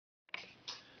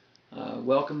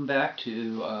Welcome back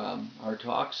to our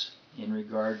talks in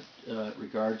regards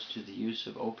to the use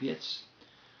of opiates.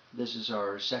 This is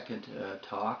our second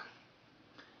talk.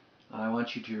 I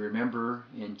want you to remember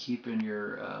and keep in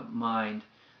your mind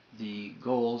the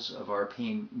goals of our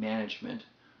pain management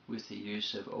with the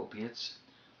use of opiates.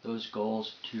 Those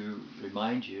goals, to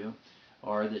remind you,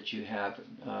 are that you have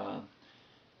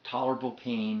tolerable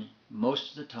pain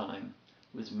most of the time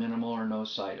with minimal or no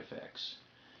side effects.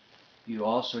 You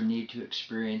also need to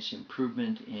experience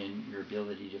improvement in your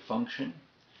ability to function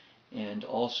and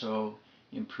also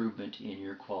improvement in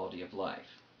your quality of life.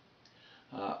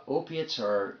 Opiates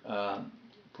are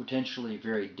potentially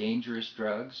very dangerous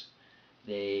drugs.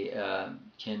 They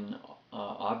can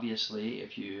obviously,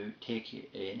 if you take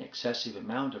an excessive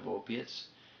amount of opiates,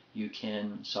 you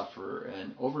can suffer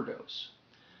an overdose.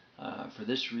 For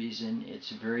this reason, it's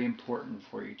very important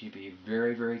for you to be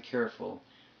very, very careful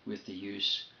with the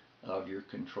use of your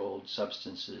controlled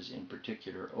substances, in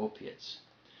particular opiates.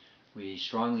 We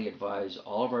strongly advise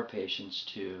all of our patients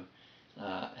to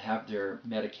have their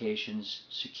medications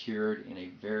secured in a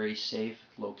very safe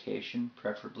location,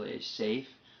 preferably a safe.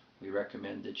 We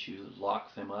recommend that you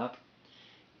lock them up.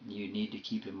 You need to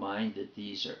keep in mind that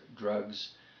these are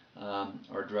drugs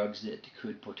that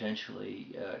could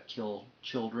potentially kill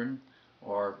children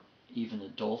or even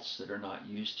adults that are not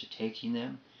used to taking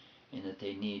them, and that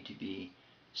they need to be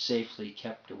safely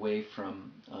kept away from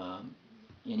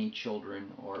any children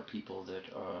or people that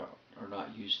are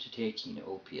not used to taking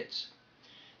opiates.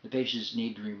 The patients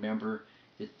need to remember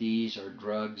that these are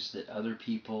drugs that other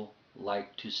people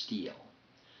like to steal,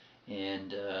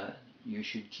 and you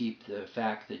should keep the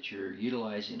fact that you're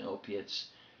utilizing opiates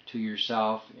to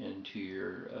yourself and to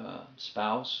your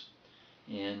spouse,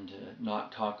 and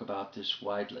not talk about this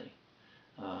widely.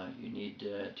 You need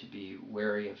to be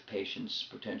wary of patients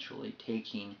potentially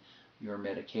taking your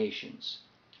medications.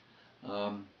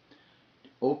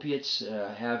 Opiates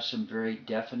have some very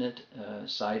definite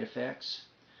side effects.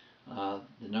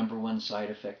 The number one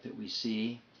side effect that we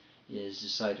see is the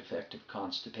side effect of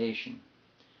constipation.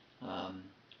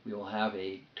 We will have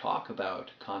a talk about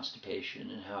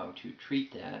constipation and how to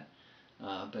treat that,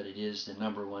 but it is the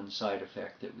number one side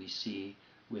effect that we see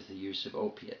with the use of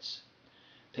opiates.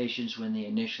 Patients, when they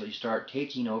initially start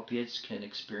taking opiates, can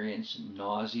experience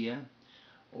nausea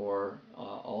or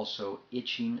also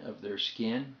itching of their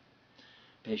skin.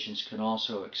 Patients can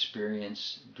also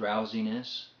experience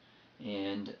drowsiness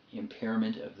and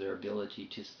impairment of their ability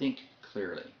to think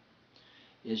clearly.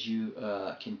 As you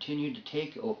continue to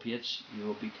take opiates, you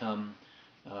will become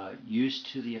used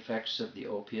to the effects of the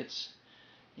opiates,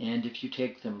 and if you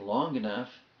take them long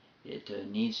enough, it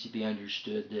needs to be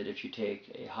understood that if you take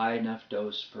a high enough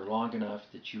dose for long enough,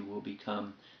 that you will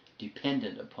become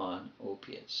dependent upon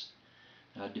opiates.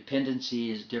 Now,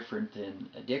 dependency is different than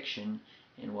addiction,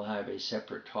 and we'll have a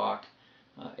separate talk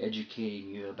educating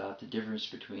you about the difference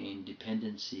between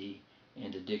dependency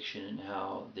and addiction and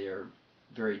how they're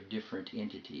very different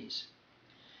entities.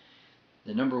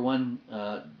 The number one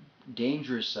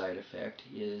dangerous side effect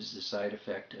is the side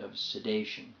effect of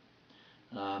sedation.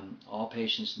 All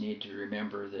patients need to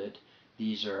remember that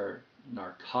these are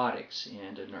narcotics,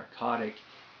 and a narcotic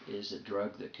is a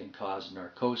drug that can cause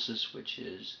narcosis, which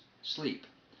is sleep,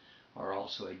 or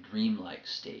also a dreamlike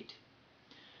state.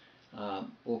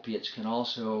 Opiates can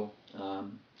also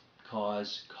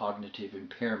cause cognitive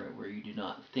impairment, where you do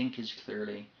not think as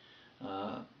clearly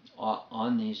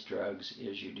on these drugs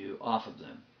as you do off of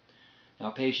them.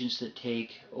 Now, patients that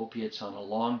take opiates on a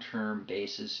long-term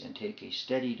basis and take a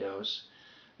steady dose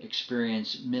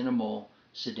experience minimal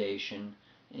sedation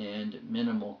and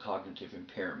minimal cognitive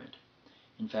impairment.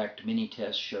 In fact, many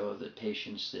tests show that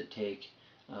patients that take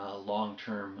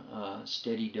long-term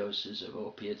steady doses of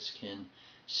opiates can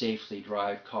safely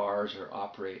drive cars or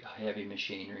operate heavy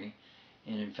machinery.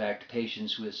 And in fact,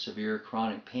 patients with severe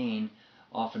chronic pain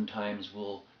oftentimes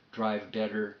will drive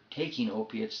better taking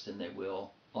opiates than they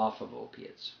will off of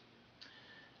opiates.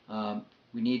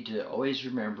 We need to always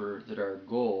remember that our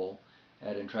goal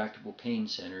at Intractable Pain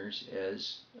Centers,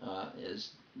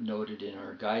 as noted in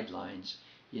our guidelines,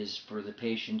 is for the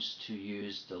patients to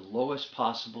use the lowest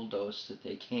possible dose that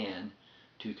they can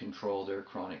to control their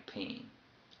chronic pain.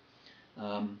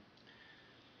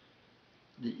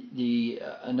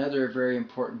 Another very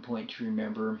important point to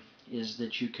remember is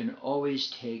that you can always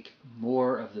take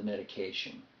more of the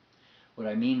medication. What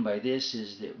I mean by this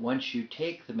is that once you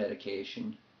take the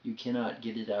medication, you cannot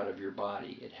get it out of your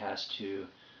body. It has to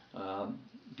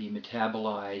be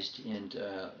metabolized and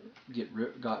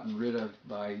gotten rid of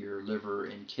by your liver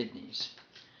and kidneys.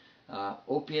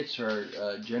 Opiates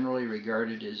are generally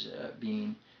regarded as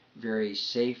being very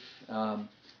safe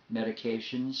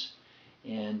medications,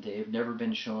 and they have never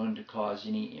been shown to cause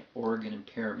any organ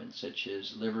impairment such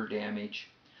as liver damage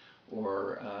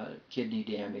or kidney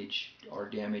damage or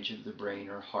damage of the brain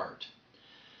or heart.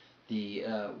 The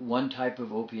one type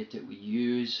of opiate that we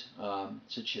use,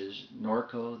 such as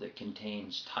Norco, that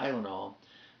contains Tylenol,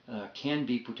 can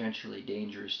be potentially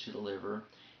dangerous to the liver,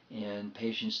 and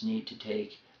patients need to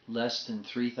take less than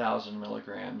 3,000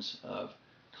 milligrams of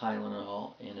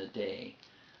Tylenol in a day.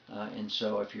 And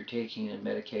so if you're taking a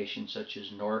medication such as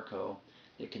Norco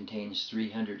that contains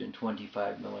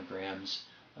 325 milligrams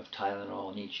of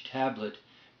Tylenol in each tablet,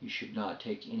 you should not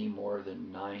take any more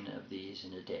than 9 of these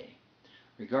in a day.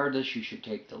 Regardless, you should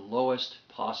take the lowest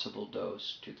possible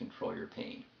dose to control your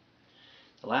pain.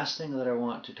 The last thing that I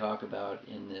want to talk about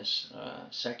in this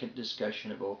second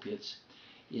discussion of opiates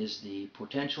is the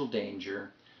potential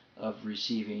danger of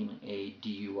receiving a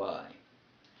DUI.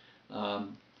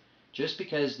 Just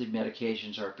because the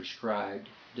medications are prescribed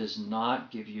does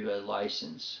not give you a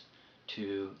license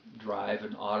to drive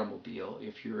an automobile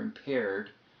if you're impaired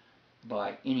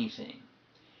by anything.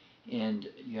 And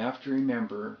you have to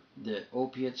remember that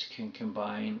opiates can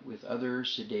combine with other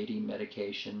sedating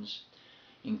medications,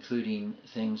 including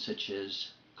things such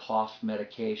as cough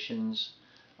medications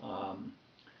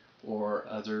or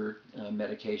other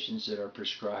medications that are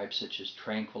prescribed, such as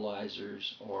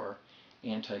tranquilizers or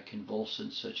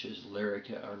anticonvulsants such as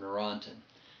Lyrica or Neurontin.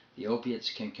 The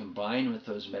opiates can combine with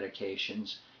those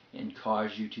medications and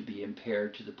cause you to be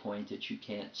impaired to the point that you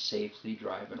can't safely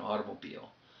drive an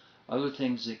automobile. Other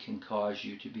things that can cause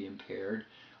you to be impaired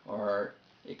are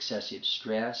excessive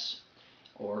stress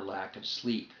or lack of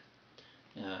sleep.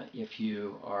 If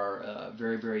you are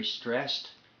very, very stressed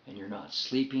and you're not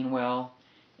sleeping well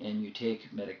and you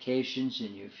take medications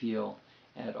and you feel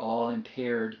at all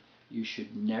impaired, you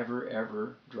should never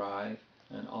ever drive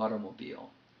an automobile.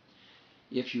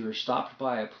 If you are stopped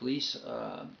by a police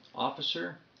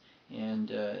officer and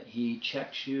he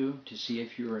checks you to see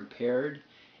if you're impaired,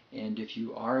 and if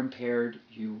you are impaired,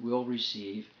 you will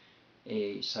receive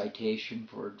a citation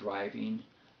for driving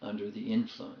under the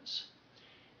influence.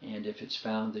 And if it's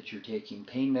found that you're taking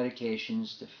pain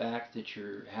medications, the fact that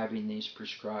you're having these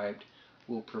prescribed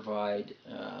will provide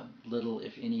little,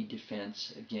 if any,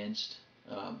 defense against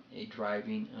a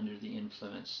driving under the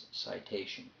influence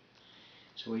citation.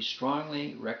 So we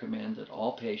strongly recommend that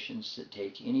all patients that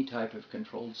take any type of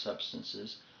controlled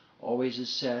substances always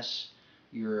assess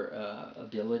your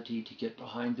ability to get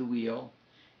behind the wheel,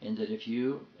 and that if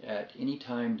you at any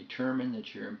time determine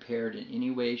that you're impaired in any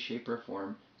way, shape, or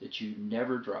form, that you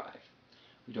never drive.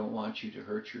 We don't want you to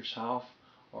hurt yourself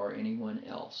or anyone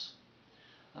else.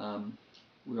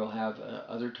 We'll have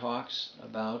other talks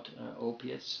about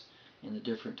opiates and the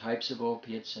different types of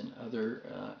opiates and other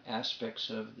aspects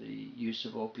of the use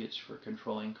of opiates for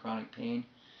controlling chronic pain.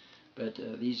 But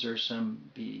these are some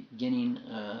beginning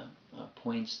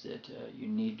points that you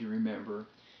need to remember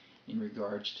in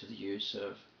regards to the use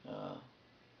of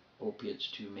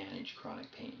opiates to manage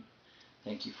chronic pain.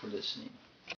 Thank you for listening.